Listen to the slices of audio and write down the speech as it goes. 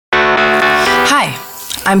Hi,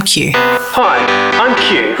 I'm Q. Hi, I'm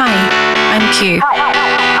Q. Hi, I'm Q.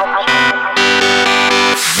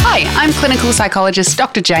 Hi, I'm clinical psychologist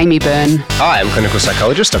Dr. Jamie Byrne. Hi, I'm clinical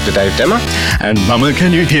psychologist Dr. Dave Demmer. And Mama,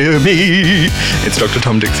 can you hear me? It's Dr.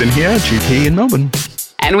 Tom Dixon here, GP in Melbourne.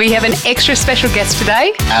 And we have an extra special guest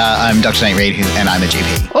today. I'm Dr. Nate Reid, and I'm a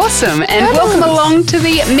GP. Awesome. And welcome along to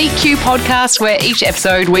the Meet Q podcast, where each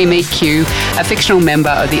episode we meet Q, a fictional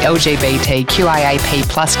member of the LGBTQIAP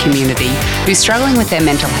plus community who's struggling with their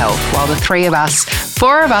mental health, while the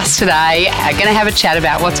four of us today are going to have a chat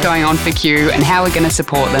about what's going on for Q and how we're going to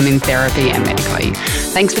support them in therapy and medically.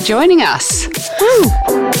 Thanks for joining us. Woo.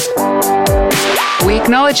 We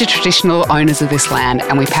acknowledge the traditional owners of this land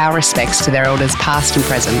and we pay our respects to their elders past and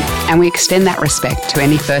present, and we extend that respect to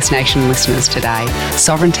any First Nation listeners today.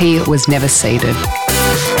 Sovereignty was never ceded.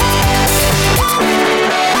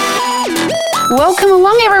 Welcome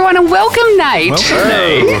along, everyone, and welcome, Nate. Welcome,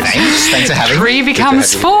 Nate. Thanks for having me. 3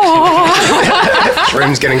 becomes 4.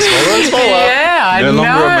 Room's getting smaller and smaller. Yeah, I No know.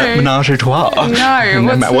 longer a menage a trois.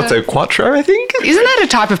 No, What's a quattro, I think? Isn't that a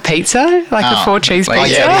type of pizza? Like a 4-cheese like,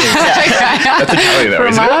 pizza? yeah, it is, yeah. Okay. That's Italian, though,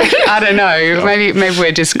 isn't Fromage? it? I don't know. Maybe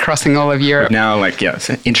we're just crossing all of Europe. Now, it's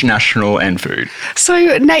international and food.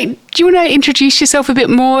 So, Nate, do you want to introduce yourself a bit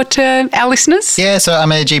more to our listeners? Yeah, so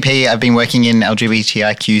I'm a GP. I've been working in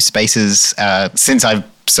LGBTIQ spaces since I've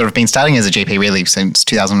sort of been starting as a GP really since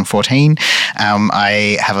 2014.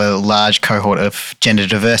 I have a large cohort of gender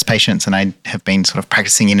diverse patients, and I have been sort of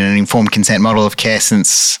practicing in an informed consent model of care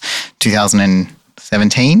since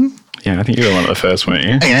 2017. Yeah, I think you were one of the first, weren't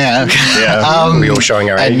you? Yeah. Yeah. We're all showing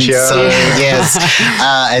our age here. So, yes.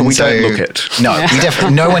 And We so, don't look it. No, we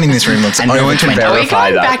definitely, no one in this room looks And no over one can 20. Are we verify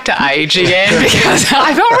going that. back to age again? Because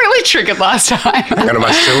I felt really triggered last time. Am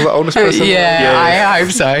I still the oldest person? Yeah, I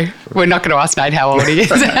hope so. We're not going to ask Nate how old he is.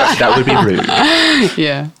 That would be rude.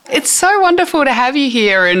 Yeah. It's so wonderful to have you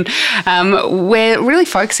here, and we're really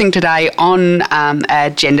focusing today on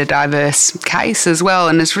a gender diverse case as well,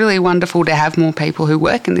 and it's really wonderful to have more people who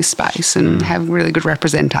work in this space and have really good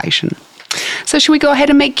representation. So should we go ahead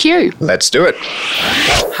and meet Q? Let's do it.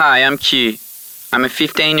 Hi, I'm Q. I'm a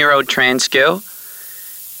 15-year-old trans girl.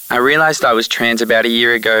 I realised I was trans about a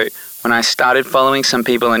year ago when I started following some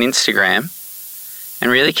people on Instagram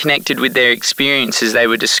and really connected with their experiences they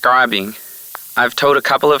were describing. I've told a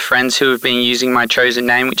couple of friends who have been using my chosen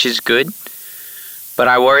name, which is good, but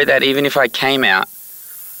I worry that even if I came out,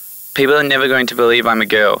 people are never going to believe I'm a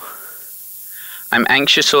girl. I'm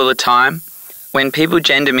anxious all the time. When people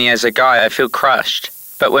gender me as a guy, I feel crushed.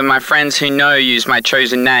 But when my friends who know use my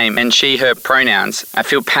chosen name and she, her pronouns, I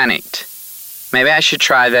feel panicked. Maybe I should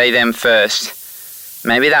try they, them first.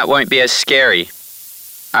 Maybe that won't be as scary.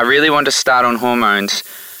 I really want to start on hormones,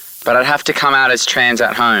 but I'd have to come out as trans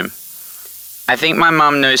at home. I think my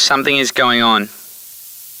mum knows something is going on.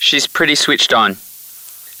 She's pretty switched on.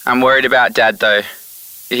 I'm worried about Dad though.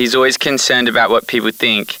 He's always concerned about what people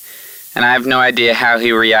think, and I have no idea how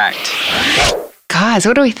he'll react. Guys,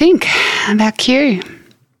 what do we think about Q?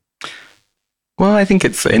 Well, I think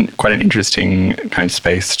it's quite an interesting kind of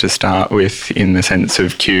space to start with, in the sense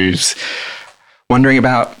of Q's wondering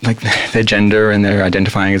about their gender and their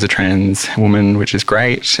identifying as a trans woman, which is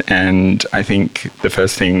great. And I think the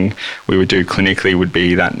first thing we would do clinically would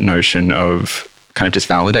be that notion of kind of just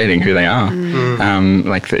validating who they are.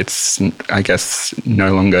 It's, I guess,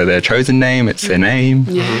 no longer their chosen name, it's their name.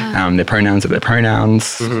 Yeah. Their pronouns are their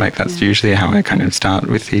pronouns. That's usually how I kind of start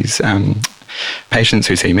with these patients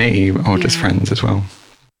who see me, or just friends as well.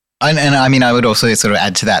 And I mean, I would also sort of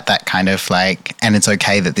add to that kind of and it's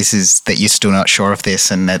okay that that you're still not sure of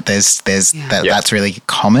this, and that that's really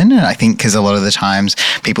common. And I think because a lot of the times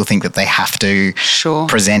people think that they have to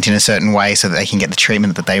present in a certain way so that they can get the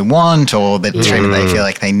treatment that they want, or the treatment they feel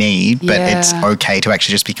like they need. But it's okay to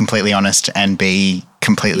actually just be completely honest and be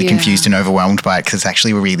completely confused and overwhelmed by it, because it's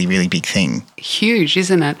actually a really, really big thing. Huge,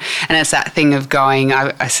 isn't it? And it's that thing of going,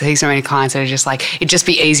 I see so many clients that are just like, it'd just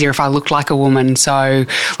be easier if I looked like a woman, so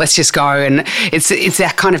let's just go. And it's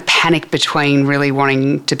that kind of panic between really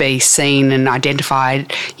wanting to be seen and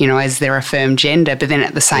identified, as their affirmed gender, but then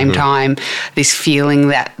at the same time, this feeling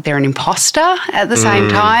that they're an imposter at the same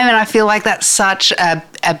time. And I feel like that's such a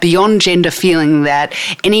beyond gender feeling that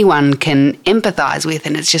anyone can empathise with,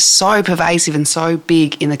 and it's just so pervasive and so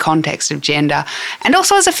big in the context of gender. And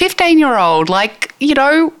also as a 15-year-old,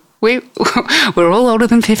 we're all older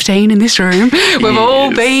than 15 in this room. We've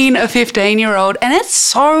all been a 15-year-old, and it's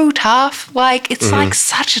so tough. Like, it's like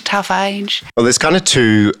such a tough age. Well, there's kind of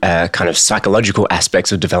two kind of psychological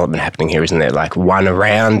aspects of development happening here, isn't there? Like one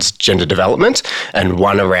around gender development and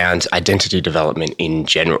one around identity development in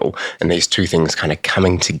general. And these two things kind of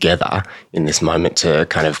coming together in this moment to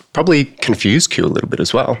kind of probably confuse Q a little bit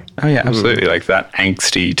as well. Oh, yeah, absolutely. Like that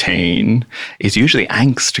angsty teen is usually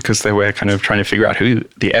angst because we're kind of trying to figure out who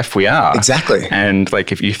the F we are. Exactly. And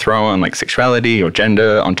like if you throw on like sexuality or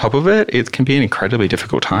gender on top of it, it can be an incredibly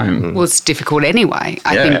difficult time. Well, it's difficult anyway.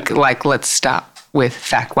 I think, like, let's start with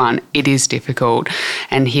fact one. It is difficult.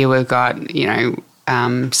 And here we've got, you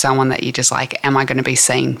know, someone that you're just like, am I going to be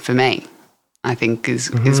seen for me? I think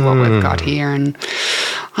is what we've got here. And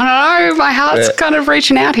I don't know, my heart's kind of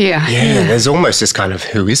reaching out here. Yeah, there's almost this kind of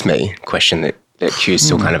who is me question that Q is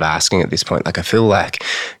still kind of asking at this point. Like I feel like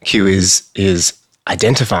Q is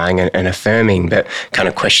identifying and affirming, but kind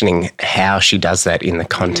of questioning how she does that in the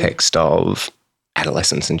context of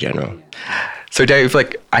adolescence in general. So Dave,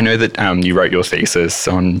 like I know that you wrote your thesis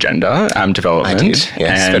on gender development. I did,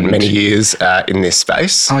 yes. Spent many years in this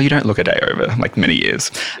space. Oh, you don't look a day over, like many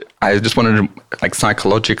years. I just wanted to, like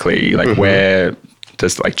psychologically, like where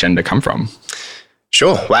does like gender come from?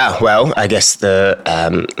 Sure. Wow. Well, I guess the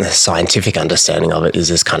scientific understanding of it is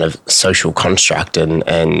this kind of social construct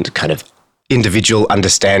and kind of individual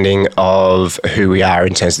understanding of who we are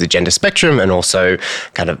in terms of the gender spectrum, and also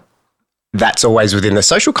kind of that's always within the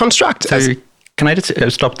social construct. So can I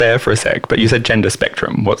just stop there for a sec? But you said gender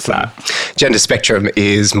spectrum. What's that? Gender spectrum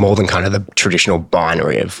is more than kind of the traditional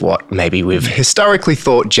binary of what maybe we've historically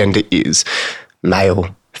thought gender is.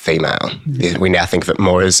 Male, female. We now think of it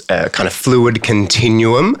more as a kind of fluid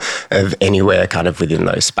continuum of anywhere kind of within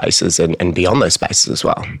those spaces and beyond those spaces as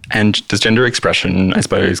well. And does gender expression, I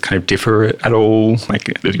suppose, kind of differ at all? Like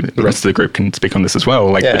the rest of the group can speak on this as well,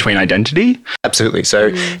 like between identity? Absolutely. So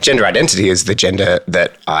gender identity is the gender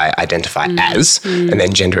that I identify as, and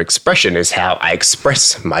then gender expression is how I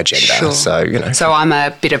express my gender. Sure. So, you know. So I'm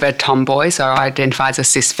a bit of a tomboy, so I identify as a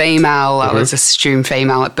cis female. I was assumed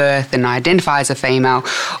female at birth and I identify as a female.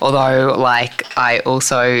 Although, like, I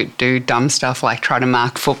also do dumb stuff like try to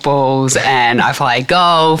mark footballs and I play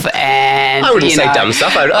golf and, I wouldn't say dumb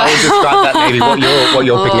stuff. I would describe that maybe what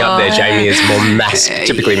you're picking up there, Jamie, is more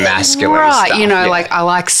typically masculine right, stuff. you know, like I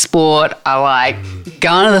like sport. I like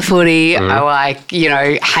going to the footy. I like, you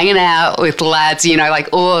know, hanging out with lads, you know, like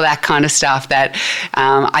all of that kind of stuff that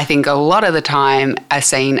I think a lot of the time are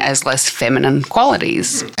seen as less feminine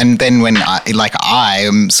qualities. And then when I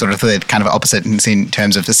am sort of the kind of opposite in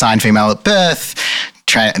terms of assigned female at birth,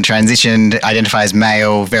 transitioned, identify as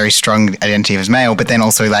male, very strong identity as male, but then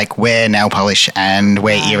also like wear nail polish and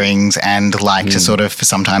wear earrings and like to sort of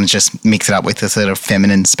sometimes just mix it up with the sort of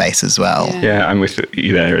feminine space as well. Yeah, I'm with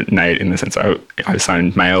you there, Nate, in the sense I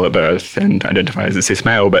assigned male at birth and identify as a cis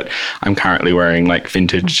male, but I'm currently wearing like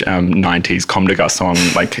vintage 90s comme des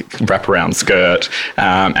garçons, like wraparound skirt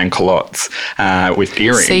and culottes with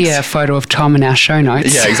earrings. See a photo of Tom in our show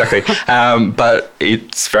notes. Yeah, exactly. But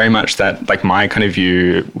it's very much that, like my kind of view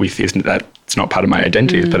with isn't that it's not part of my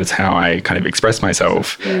identity, but it's how I kind of express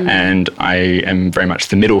myself. And I am very much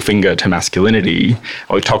the middle finger to masculinity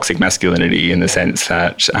or toxic masculinity in the sense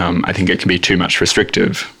that I think it can be too much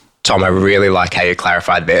restrictive. Tom, I really like how you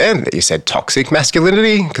clarified there that you said toxic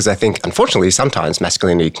masculinity, because I think, unfortunately, sometimes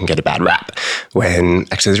masculinity can get a bad rap when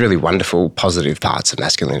actually there's really wonderful, positive parts of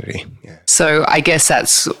masculinity. Yeah. So I guess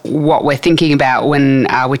that's what we're thinking about when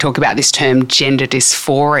we talk about this term gender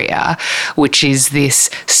dysphoria, which is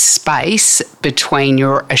this space between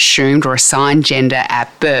your assumed or assigned gender at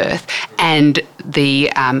birth and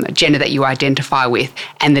the gender that you identify with,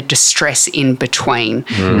 and the distress in between,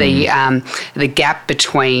 the gap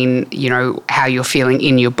between, you know, how you're feeling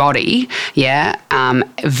in your body,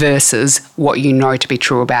 versus what you know to be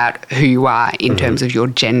true about who you are in terms of your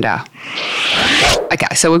gender.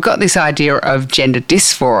 Okay, so we've got this idea of gender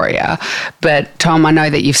dysphoria, but Tom, I know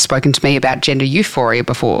that you've spoken to me about gender euphoria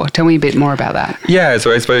before. Tell me a bit more about that. Yeah,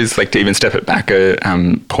 so I suppose like to even step it back a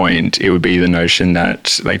point, it would be the notion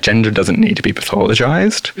that like gender doesn't need to be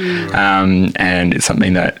pathologized, and it's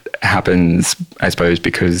something that happens, I suppose,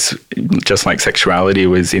 because just like sexuality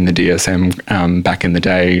was in the DSM back in the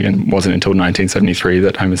day, and wasn't until 1973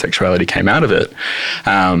 that homosexuality came out of it,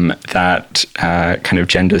 that kind of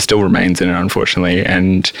gender still remains in it, unfortunately.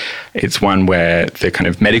 And it's one where the kind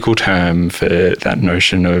of medical term for that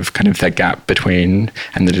notion of kind of that gap between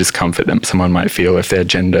and the discomfort that someone might feel if their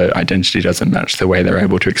gender identity doesn't match the way they're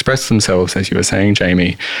able to express themselves, as you were saying,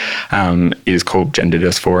 Jamie, is called gender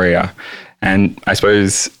dysphoria. And I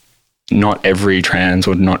suppose not every trans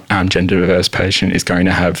or not gender diverse patient is going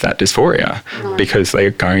to have that dysphoria because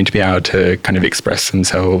they're going to be able to kind of express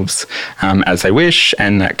themselves as they wish,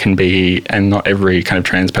 and that can be, and not every kind of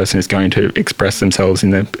trans person is going to express themselves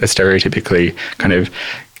in a stereotypically kind of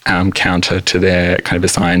counter to their kind of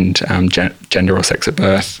assigned gender or sex at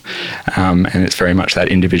birth. And it's very much that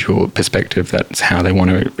individual perspective. That's how they want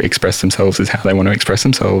to express themselves, is how they want to express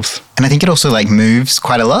themselves. And I think it also like moves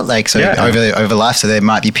quite a lot. Like, so over life, so there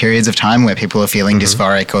might be periods of time where people are feeling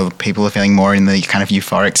dysphoric, or people are feeling more in the kind of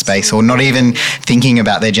euphoric space, or not even thinking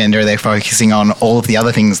about their gender. They're focusing on all of the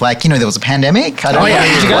other things. Like, there was a pandemic. I don't know.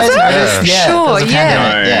 Did you guys notice? Yeah. Sure, there was a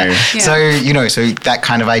pandemic. Yeah. So, so that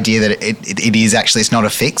kind of idea that it is actually, it's not a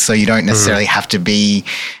fix. So you don't necessarily have to be,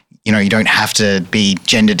 you don't have to be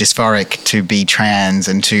gender dysphoric to be trans,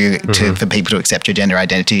 and to for people to accept your gender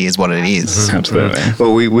identity is what it is. Absolutely.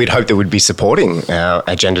 Well, we'd hope that we'd be supporting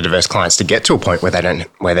our gender diverse clients to get to a point where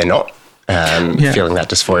they're not feeling that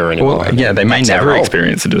dysphoria anymore. Well, they may never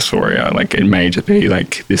experience a dysphoria. Like, it may just be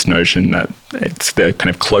like this notion that it's the kind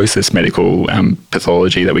of closest medical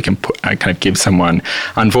pathology that we can kind of give someone,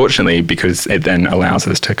 unfortunately, because it then allows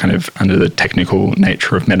us to kind of, under the technical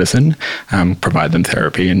nature of medicine, provide them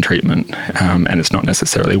therapy and treatment. And it's not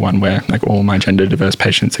necessarily one where like all my gender diverse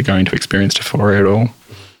patients are going to experience dysphoria at all.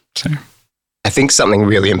 So I think something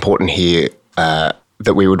really important here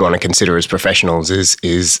that we would want to consider as professionals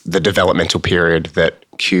is the developmental period that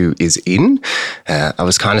Q is in. I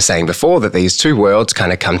was kind of saying before that these two worlds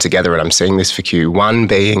kind of come together, and I'm seeing this for Q. One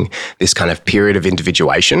being this kind of period of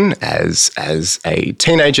individuation as a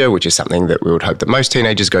teenager, which is something that we would hope that most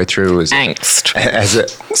teenagers go through. As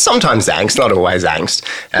Angst. Sometimes angst, not always angst.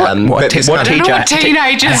 What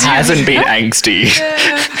teenagers hasn't been angsty?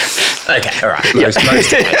 Okay, all right. Most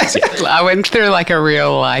teenagers, yeah. I went through like a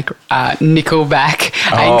real like Nickelback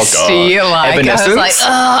angsty. Like, Evanescence? I was like,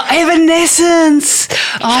 Evanescence.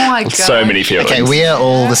 Oh my God. So many feelings. Okay, we are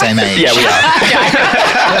all the same age. Yeah, we are.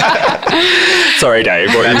 Sorry, Dave.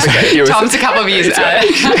 Tom's a couple of years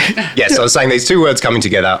Yes, I was saying these two words coming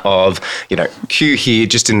together of, Q here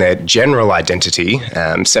just in their general identity,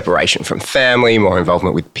 separation from family, more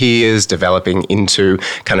involvement with peers, developing into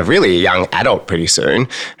kind of really a young adult pretty soon,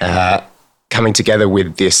 coming together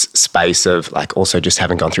with this space of like also just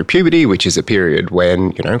having gone through puberty, which is a period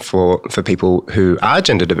when, for people who are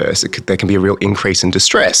gender diverse, there can be a real increase in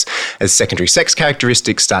distress as secondary sex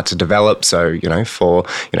characteristics start to develop. So, for,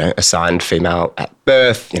 assigned female at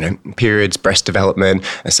birth, periods, breast development,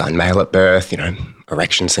 assigned male at birth,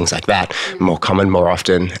 erections, things like that, more common, more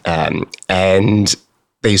often. And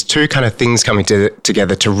these two kind of things coming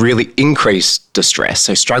together to really increase distress.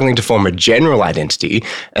 So struggling to form a general identity,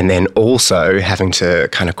 and then also having to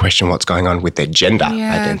kind of question what's going on with their gender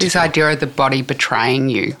identity. This idea of the body betraying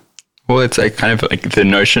you. Well, it's a kind of like the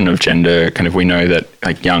notion of gender, kind of we know that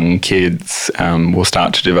like young kids will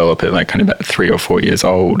start to develop it like kind of at 3 or 4 years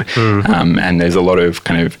old. And there's a lot of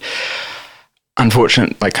kind of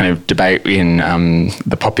unfortunate like kind of debate in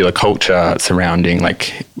the popular culture surrounding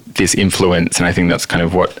like this influence, and I think that's kind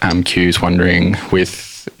of what Q's wondering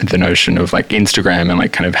with the notion of like Instagram and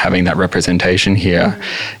like kind of having that representation here,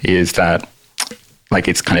 is that like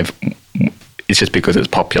it's just because it's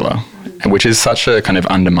popular, and which is such a kind of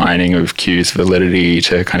undermining of Q's validity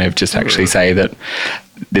to kind of just actually say that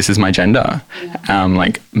this is my gender.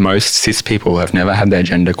 Like most cis people have never had their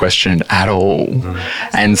gender questioned at all.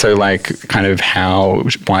 And so like kind of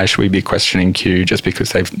why should we be questioning Q just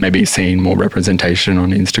because they've maybe seen more representation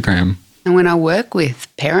on Instagram? And when I work with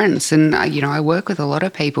parents, and I work with a lot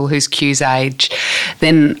of people whose Q's age,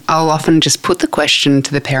 then I'll often just put the question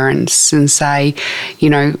to the parents and say,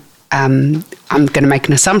 I'm going to make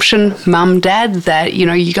an assumption, mum, dad, that,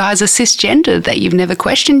 you guys are cisgendered, that you've never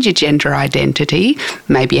questioned your gender identity.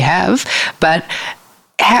 Maybe you have, but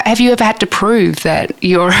have you ever had to prove that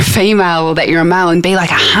you're a female or that you're a male and be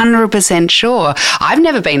like 100% sure? I've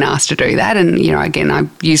never been asked to do that. And, again, I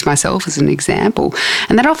use myself as an example.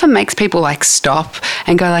 And that often makes people like stop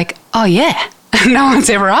and go like, oh yeah. No one's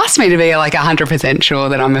ever asked me to be like 100% sure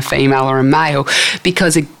that I'm a female or a male,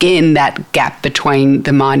 because again, that gap between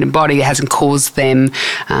the mind and body hasn't caused them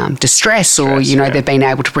distress, or, they've been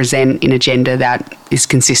able to present in a gender that is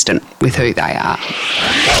consistent with who they are.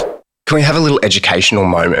 Can we have a little educational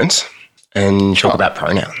moment and talk about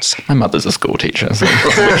pronouns? My mother's a school teacher, so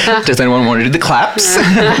does anyone want to do the claps?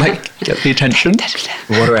 Like, get the attention?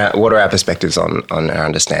 What are our perspectives on our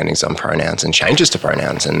understandings on pronouns and changes to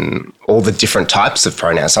pronouns and all the different types of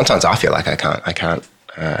pronouns? Sometimes I feel like I can't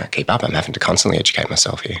keep up. I'm having to constantly educate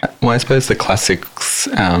myself here. Well, I suppose the classics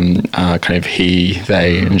are kind of he,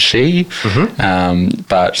 they, and she,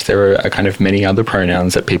 but there are kind of many other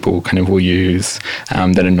pronouns that people kind of will use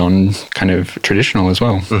that are kind of traditional as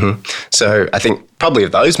well. So I think probably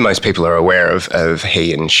of those, most people are aware of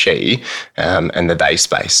he and she, and the they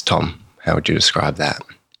space. Tom, how would you describe that?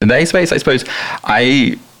 The they space, I suppose,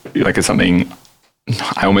 it's something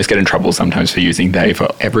I almost get in trouble sometimes for using they for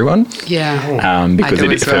everyone. Yeah.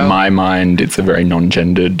 Because in my mind, it's a very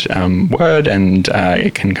non-gendered word, and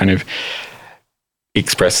it can kind of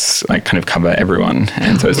express, kind of cover everyone.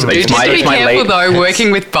 And so it's like, just be careful though,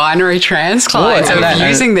 working with binary trans clients and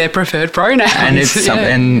using their preferred pronouns. And it's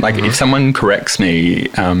if someone corrects me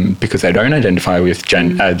because they don't identify with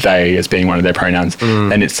they as being one of their pronouns,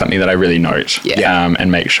 then it's something that I really note and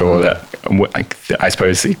make sure that I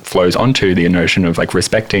suppose it flows onto the notion of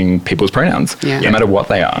respecting people's pronouns, no matter what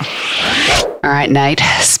they are. All right, Nate,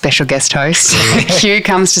 special guest host. Q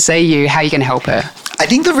comes to see you. How are you going to help her? I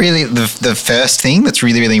think the first thing that's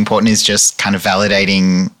really, really important is just kind of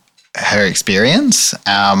validating her experience.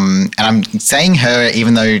 And I'm saying her,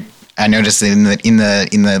 even though I noticed in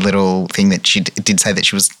the little thing that she did say that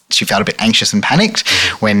she felt a bit anxious and panicked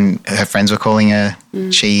when her friends were calling her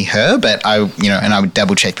she, her, but I would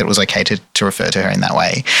double check that it was okay to refer to her in that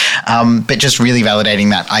way. But just really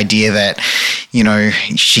validating that idea that,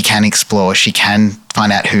 she can explore, she can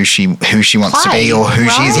find out who she wants to be or who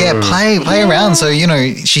she is. Yeah, play around. So,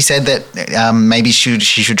 she said that maybe she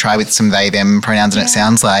should try with some they, them pronouns, and it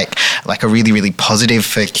sounds like a really, really positive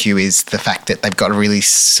for Q is the fact that they've got a really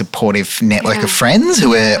supportive network of friends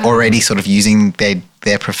who are already sort of using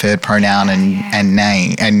their preferred pronoun and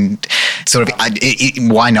name, and sort of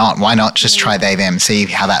why not just try they, them, see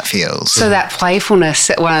how that feels. So that playfulness,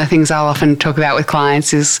 one of the things I'll often talk about with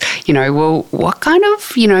clients is, well, what kind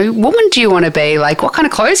of, woman do you want to be? What kind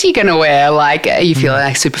of clothes are you going to wear? Are you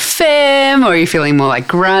feeling super femme, or are you feeling more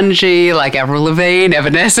grungy, like Avril Lavigne,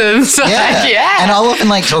 Evanescence? And I'll often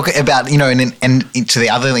talk about, and to the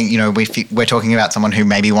other thing, we're talking about someone who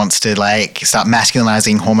maybe wants to start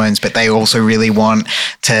masculinizing hormones, but they also really want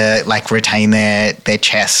to retain their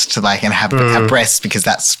chest, and have breasts because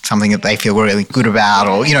that's something that they feel really good about,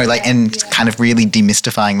 or and kind of really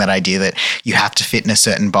demystifying that idea that you have to fit in a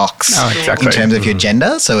certain box in terms of your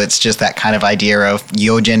gender. So it's just that kind of idea of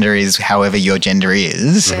your gender is however your gender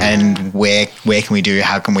is, and where can we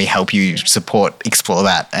how can we help you explore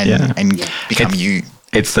that and become you.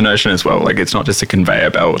 It's the notion as well, it's not just a conveyor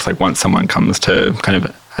belt. Once someone comes to kind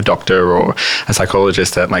of a doctor or a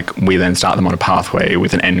psychologist, that we then start them on a pathway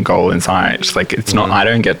with an end goal in sight. It's not, I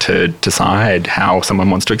don't get to decide how someone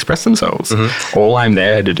wants to express themselves. All I'm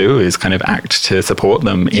there to do is kind of act to support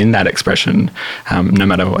them in that expression, no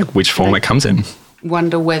matter which form it comes in.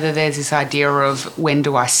 Wonder whether there's this idea of when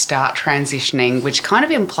do I start transitioning, which kind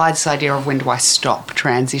of implies this idea of when do I stop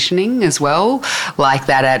transitioning as well,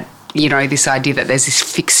 that at this idea that there's this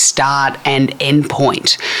fixed start and end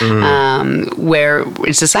point, where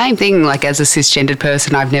it's the same thing. As a cisgendered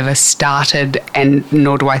person, I've never started, and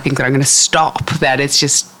nor do I think that I'm going to stop. That it's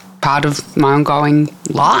just part of my ongoing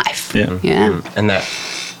life. And that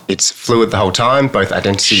it's fluid the whole time, both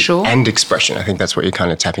identity and expression. I think that's what you're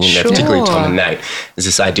kind of tapping in there, particularly Tom and Nate. Is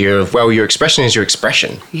this idea of, your expression is your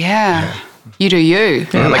expression. Yeah. You do you.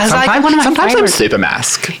 Yeah, sometimes I'm super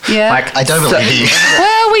mask. Yeah. I don't believe you.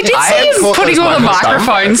 Well, we did see him putting all the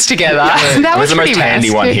microphones together. That was the most handy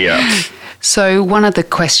one here. So one of the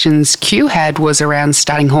questions Q had was around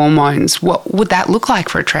starting hormones. What would that look like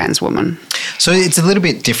for a trans woman? So it's a little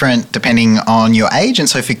bit different depending on your age. And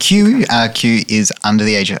so for Q, Q is under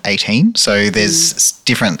the age of 18. So there's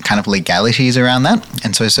different kind of legalities around that.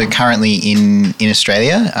 And so currently in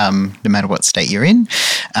Australia, no matter what state you're in,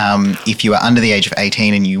 if you are under the age of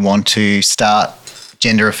 18 and you want to start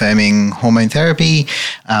gender affirming hormone therapy,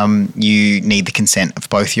 you need the consent of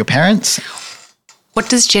both your parents. What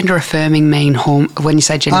does gender affirming mean when you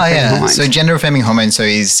say gender affirming hormones? So gender affirming hormones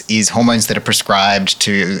is hormones that are prescribed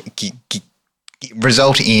to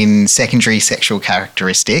result in secondary sexual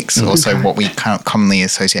characteristics, also what we commonly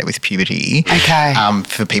associate with puberty,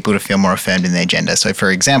 for people to feel more affirmed in their gender. So for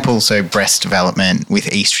example, breast development with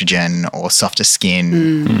estrogen or softer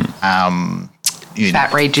skin,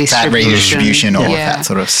 fat redistribution, all of that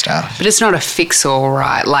sort of stuff. But it's not a fix-all,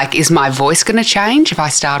 right? Is my voice going to change if I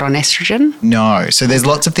start on estrogen? No. So there's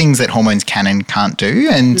lots of things that hormones can and can't do.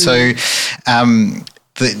 And so,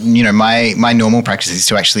 my normal practice is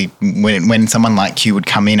to actually, when someone like you would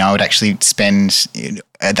come in, I would actually spend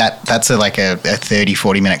that's like a 30,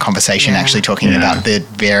 40-minute conversation actually talking about the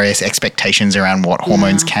various expectations around what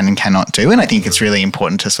hormones can and cannot do. And I think it's really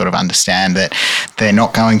important to sort of understand that they're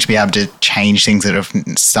not going to be able to change things that have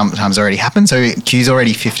sometimes already happened. So Q's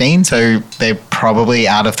already 15, so they're probably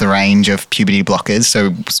out of the range of puberty blockers.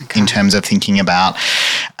 So in terms of thinking about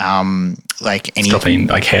like any stopping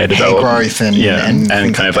like hair growth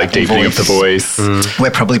and kind of like deepening of the voice. We're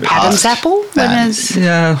probably past Adam's apple?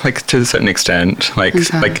 Yeah, like to a certain extent. Like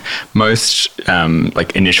most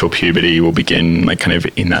like initial puberty will begin like kind of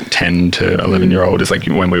in that 10 to 11-year-old is like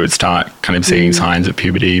when we would start kind of seeing signs of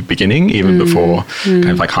puberty beginning, even before kind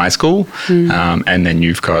of like high school. And then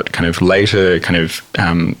you've got kind of later kind of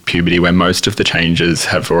puberty where most of the changes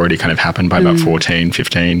have already kind of happened by about 14,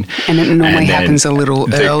 15. And it normally happens a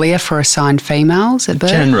little earlier for assigned females at birth?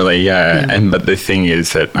 Generally, but the thing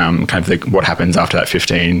is that kind of what happens after that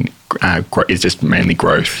 15 is just mainly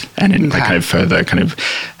growth and kind of further kind of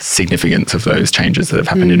significance of those changes that have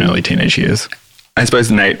happened in early teenage years. I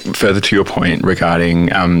suppose, Nate, further to your point regarding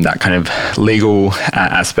that kind of legal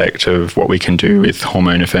aspect of what we can do with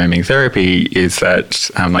hormone affirming therapy is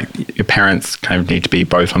that like your parents kind of need to be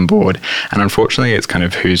both on board. And unfortunately, it's kind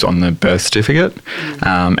of who's on the birth certificate.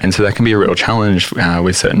 And so that can be a real challenge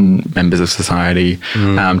with certain members of society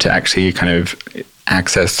to actually kind of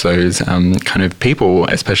access those kind of people,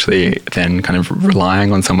 especially then kind of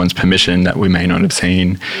relying on someone's permission that we may not have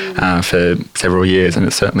seen for several years. And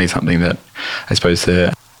it's certainly something that I suppose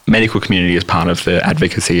the medical community is part of the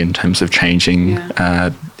advocacy in terms of changing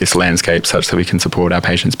this landscape such that we can support our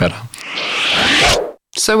patients better.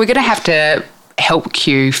 So we're going to have to help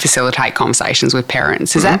Q facilitate conversations with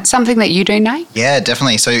parents. Is that something that you do, Nate? Yeah,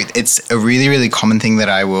 definitely. So it's a really, really common thing that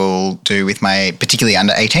I will do with my particularly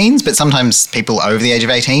under 18s, but sometimes people over the age of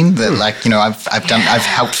 18 that like, you know, I've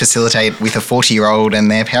helped facilitate with a 40-year-old and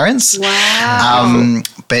their parents. Wow.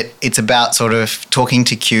 But it's about sort of talking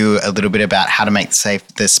to Q a little bit about how to make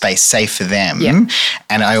the space safe for them. Yep.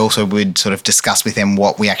 And I also would sort of discuss with them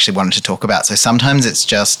what we actually wanted to talk about. So sometimes it's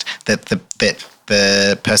just that the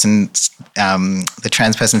person, the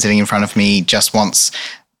trans person sitting in front of me just wants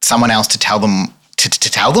someone else to tell them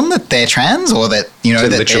to tell them that they're trans, or that, you know, to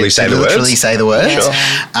that literally say the words. Sure.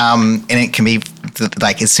 And it can be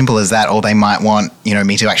like as simple as that, or they might want, you know,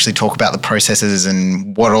 me to actually talk about the processes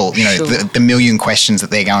and what all, you know, the million questions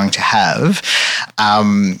that they're going to have.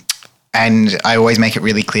 And I always make it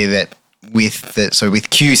really clear that with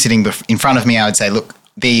Q sitting in front of me, I would say, look,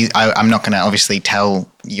 I'm not going to obviously tell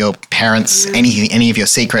your parents any of your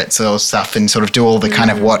secrets or stuff and sort of do all the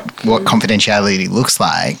kind of what confidentiality looks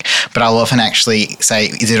like. But I'll often actually say,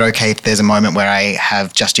 is it okay if there's a moment where I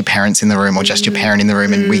have just your parents in the room or just your parent in the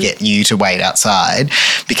room and we get you to wait outside?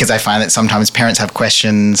 Because I find that sometimes parents have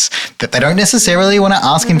questions that they don't necessarily want to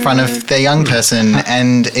ask in front of their young person,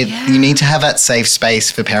 and you need to have that safe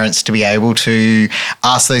space for parents to be able to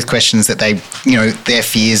ask those questions that they, you know, their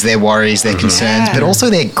fears, their worries, their concerns, but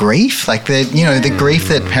also their grief, like the grief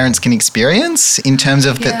that parents can experience in terms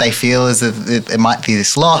of that they feel as if it might be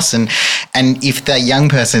this loss, and if that young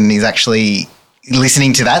person is actually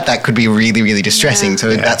listening to that could be really, really distressing.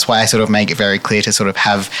 So that's why I sort of make it very clear to sort of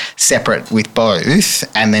have separate with both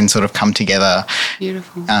and then sort of come together.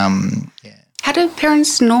 Beautiful. How do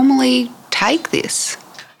parents normally take this?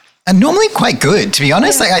 And normally quite good, to be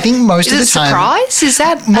honest. Like I think most of the time. Surprise? Is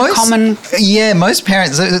that a common? Yeah, most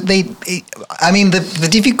parents. The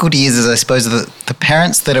difficulty is I suppose the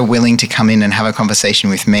parents that are willing to come in and have a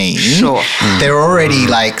conversation with me. Sure. They're already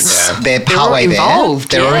they're partway there.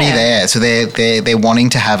 They're already there, so they're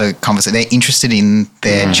wanting to have a conversation. They're interested in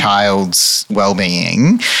their child's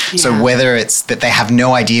well-being. Yeah. So whether it's that they have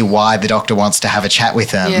no idea why the doctor wants to have a chat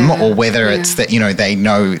with them, or whether it's that, you know, they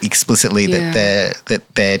know explicitly that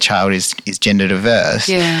their child is gender diverse.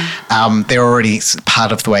 Yeah. They're already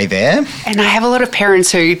part of the way there. And I have a lot of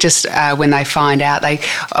parents who just when they find out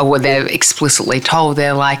they're explicitly told,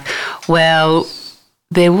 they're like, well,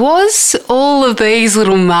 there was all of these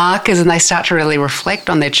little markers, and they start to really reflect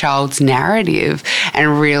on their child's narrative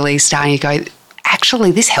and really starting to go,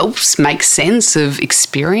 actually, this helps make sense of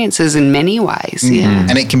experiences in many ways. Yeah.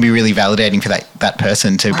 And it can be really validating for that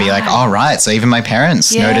person to be like, oh, right, so even my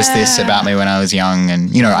parents noticed this about me when I was young.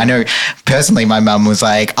 And, you know, I know personally my mum was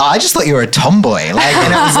like, oh, I just thought you were a tomboy. Like,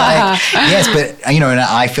 and it was like, yes, but, you know, and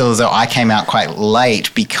I feel as though I came out quite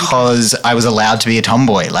late because I was allowed to be a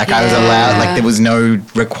tomboy. Like I was allowed, like there was no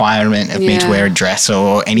requirement of me to wear a dress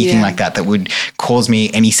or anything like that would cause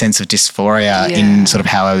me any sense of dysphoria in sort of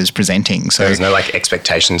how I was presenting. So there's no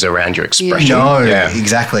expectations around your expression. No,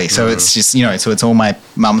 exactly. So it's just, you know, so it's all my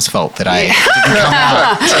mum's fault that I didn't come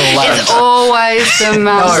out. It's all always the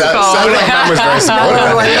mum's fault. Sounds like Mum was very supportive.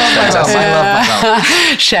 I love my mum.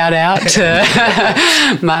 Shout out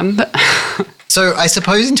to mum. So I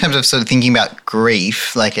suppose in terms of sort of thinking about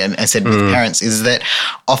grief, like I said with parents, is that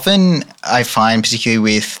often I find, particularly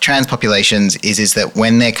with trans populations, is that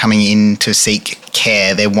when they're coming in to seek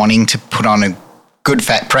care, they're wanting to put on a good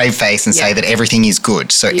brave face and say that everything is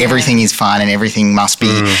good. So everything is fine and everything must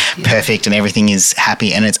be perfect and everything is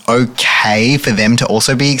happy, and it's okay for them to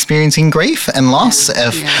also be experiencing grief and loss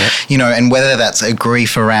of, you know, and whether that's a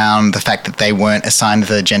grief around the fact that they weren't assigned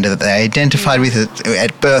the gender that they identified with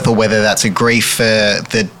at birth, or whether that's a grief for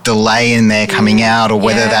the delay in their coming out, or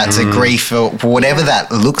whether that's a grief for whatever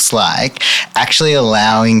that looks like, actually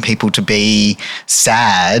allowing people to be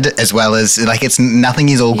sad as well as, like, it's nothing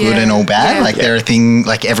is all good and all bad. Like there are things,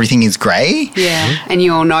 like everything is grey. Yeah. And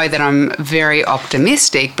you all know that I'm very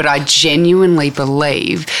optimistic, but I genuinely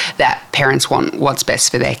believe that parents want what's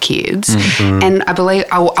best for their kids. And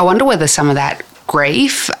I wonder whether some of that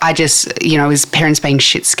grief, I just, you know, is parents being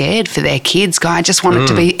shit scared for their kids. I just want it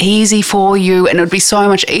to be easy for you, and it would be so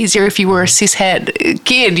much easier if you were a cishet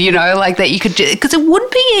kid, you know, like that you could, because it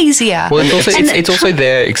would be easier. Well, it's also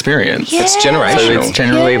their experience. It's generational. So it's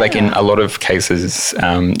generally like in a lot of cases,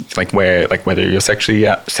 like whether you're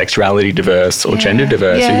sexuality diverse or gender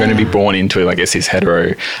diverse, you're going to be born into like a cis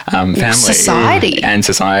hetero family,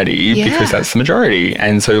 society, because that's the majority.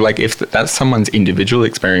 And so like if that's someone's individual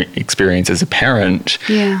experience as a parent,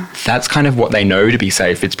 that's kind of what they know to be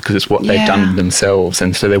safe. It's because it's what they've done themselves,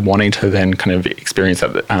 and so they're wanting to then kind of experience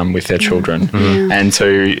that with their children. And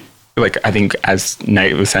so, like, I think as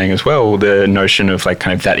Nate was saying as well, the notion of like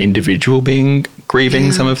kind of that individual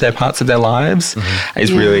grieving some of their parts of their lives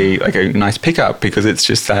is really like a nice pickup, because it's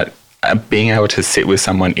just that being able to sit with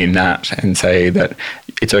someone in that and say that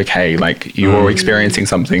it's okay, like you're experiencing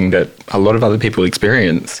something that a lot of other people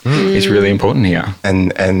experience is really important here.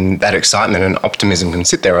 And that excitement and optimism can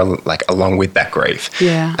sit there like along with that grief.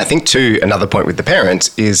 Yeah. I think too, another point with the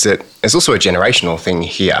parents is that there's also a generational thing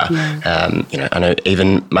here. You know, I know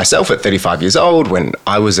even myself at 35 years old, when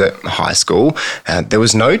I was at high school, there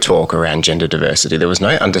was no talk around gender diversity. There was no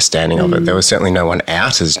understanding of it. There was certainly no one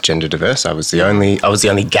out as gender diverse. I was the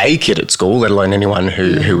only gay kid at school, let alone anyone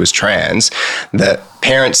who was trans. That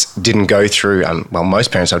parents didn't go through, well,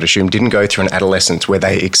 most parents, I would assume, didn't go through an adolescence where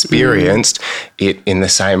they experienced it in the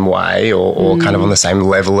same way or kind of on the same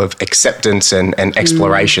level of acceptance and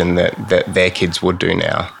exploration that their kids would do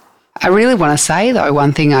now. I really want to say, though,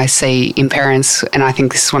 one thing I see in parents, and I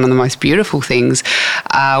think this is one of the most beautiful things,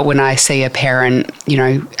 when I see a parent, you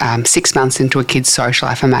know, 6 months into a kid's social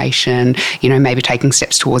affirmation, you know, maybe taking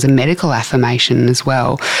steps towards a medical affirmation as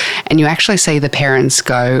well, and you actually see the parents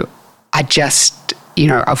go, I just, you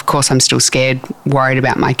know, of course I'm still scared, worried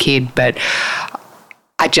about my kid, but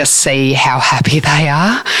I just see how happy they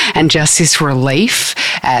are, and just this relief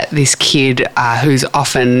at this kid who's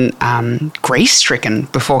often grief-stricken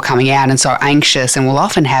before coming out and so anxious, and will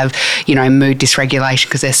often have, you know, mood dysregulation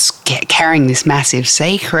because they're carrying this massive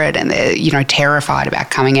secret and they're, you know, terrified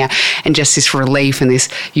about coming out, and just this relief and this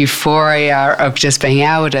euphoria of just being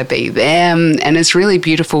able to be them. And it's really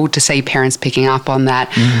beautiful to see parents picking up on that.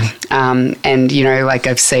 And, you know, like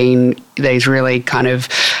I've seen these really kind of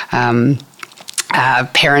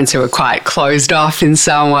parents who are quite closed off in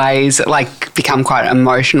some ways, like become quite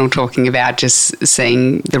emotional talking about just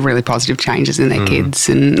seeing the really positive changes in their kids.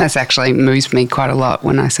 And that's actually moves me quite a lot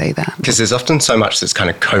when I see that. Because there's often so much that's kind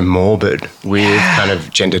of comorbid with kind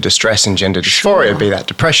of gender distress and gender dysphoria, be that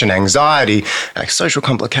depression, anxiety, like social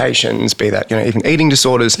complications, be that, you know, even eating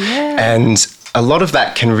disorders. And a lot of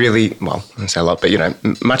that can really, well, I don't say a lot, but, you know,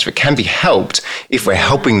 much of it can be helped if we're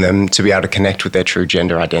helping them to be able to connect with their true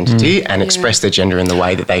gender identity and express their gender in the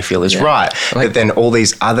way that they feel is right. But then all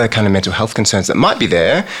these other kind of mental health concerns that might be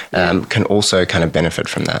there can also kind of benefit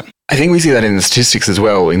from that. I think we see that in the statistics as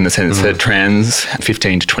well, in the sense that trans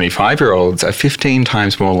 15 to 25-year-olds are 15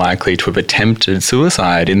 times more likely to have attempted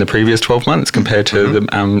suicide in the previous 12 months compared to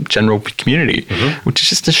the general community, which is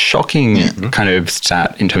just a shocking kind of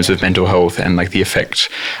stat in terms of mental health and like the effect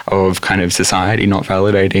of kind of society not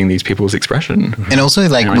validating these people's expression. And also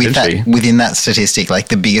like with that, within that statistic, like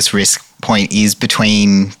the biggest risk point is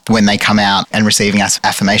between when they come out and receiving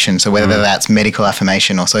affirmation. So whether that's medical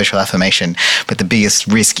affirmation or social affirmation, but the biggest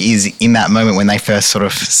risk is in that moment when they first sort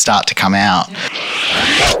of start to come out.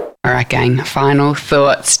 All right, gang, final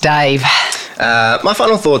thoughts. Dave? My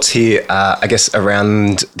final thoughts here are, I guess,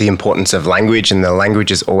 around the importance of language, and the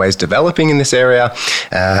language is always developing in this area.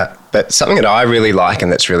 But something that I really like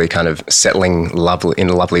and that's really kind of settling in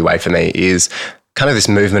a lovely way for me is kind of this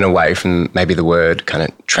movement away from maybe the word kind of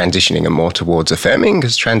transitioning and more towards affirming,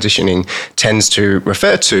 because transitioning tends to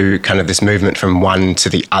refer to kind of this movement from one to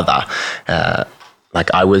the other. Like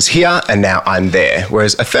I was here and now I'm there.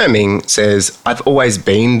 Whereas affirming says, I've always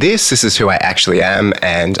been this is who I actually am,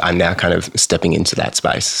 and I'm now kind of stepping into that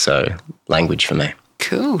space. So language for me.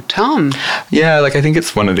 Cool. Tom? Yeah, like I think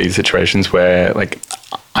it's one of these situations where like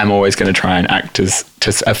I'm always going to try and act as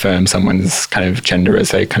to affirm someone's kind of gender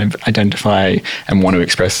as they kind of identify and want to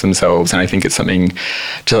express themselves. And I think it's something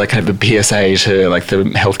to like kind of a PSA to like the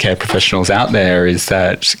healthcare professionals out there, is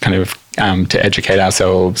that kind of to educate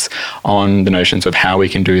ourselves on the notions of how we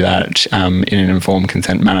can do that in an informed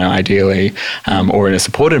consent manner, ideally, or in a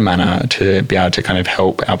supported manner, to be able to kind of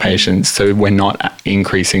help our patients. So we're not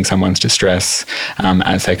increasing someone's distress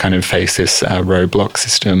as they kind of face this roadblock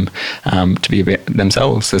system to be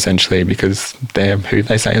themselves, essentially, because they're who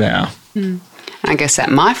they say they are. I guess that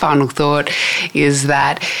my final thought is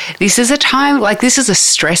that this is a time, like this is a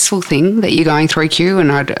stressful thing that you're going through, Q,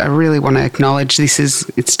 and I really want to acknowledge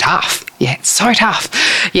it's tough. Yeah, it's so tough.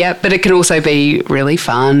 Yeah, but it can also be really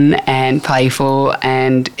fun and playful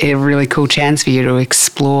and a really cool chance for you to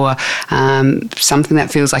explore something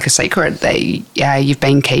that feels like a secret that you've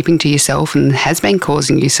been keeping to yourself and has been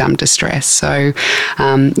causing you some distress. So,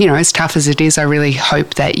 as tough as it is, I really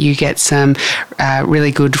hope that you get some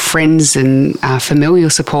really good friends and familial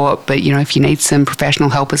support, but, if you need some professional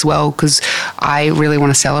help as well, because I really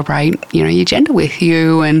want to celebrate, your gender with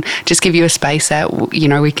you and just give you a space that,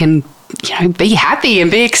 we can be happy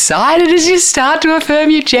and be excited as you start to affirm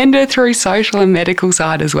your gender through social and medical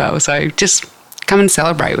side as well. So just come and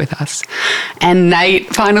celebrate with us. And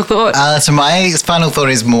Nate, final thought? So my final thought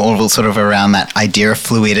is more sort of around that idea of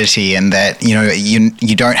fluidity, and that,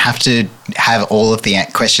 you don't have to have all of the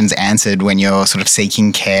questions answered when you're sort of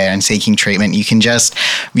seeking care and seeking treatment. You can just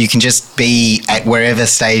be at wherever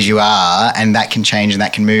stage you are, and that can change and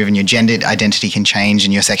that can move, and your gender identity can change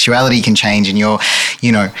and your sexuality can change and your,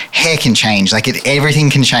 hair can change. Like everything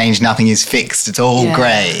can change. Nothing is fixed. It's all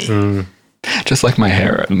grey. Just like my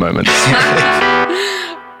hair at the moment.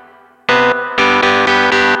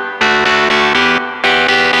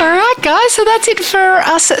 Guys, so that's it for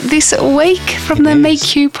us this week from the Meet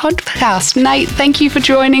Q podcast. Nate, thank you for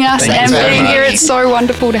joining us and being here. It's so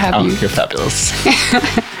wonderful to have you. You're fabulous.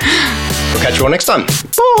 We'll catch you all next time.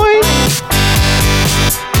 Bye.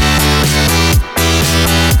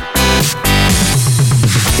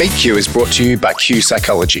 Meet Q is brought to you by Q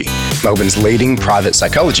Psychology, Melbourne's leading private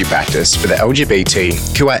psychology practice for the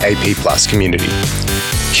LGBTQIAP+ community.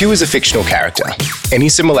 Q is a fictional character. Any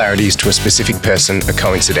similarities to a specific person are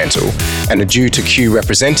coincidental and are due to Q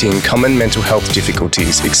representing common mental health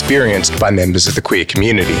difficulties experienced by members of the queer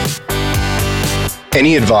community.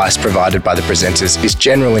 Any advice provided by the presenters is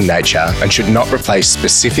general in nature and should not replace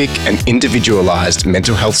specific and individualised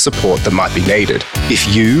mental health support that might be needed. If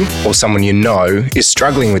you or someone you know is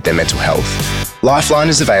struggling with their mental health, Lifeline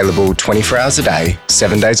is available 24 hours a day,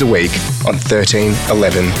 7 days a week on 13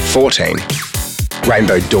 11 14.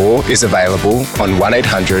 Rainbow Door is available on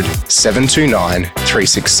 1800 729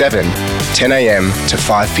 367, 10 a.m. to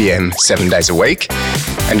 5 p.m. 7 days a week,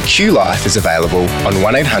 and Q Life is available on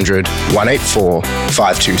 1800 184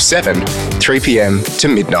 527, 3 p.m. to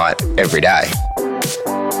midnight every day.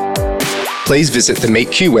 Please visit the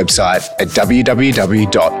Meet Q website at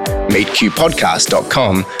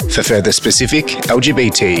www.meetqpodcast.com for further specific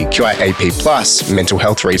LGBTQIAP+ mental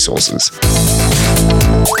health resources.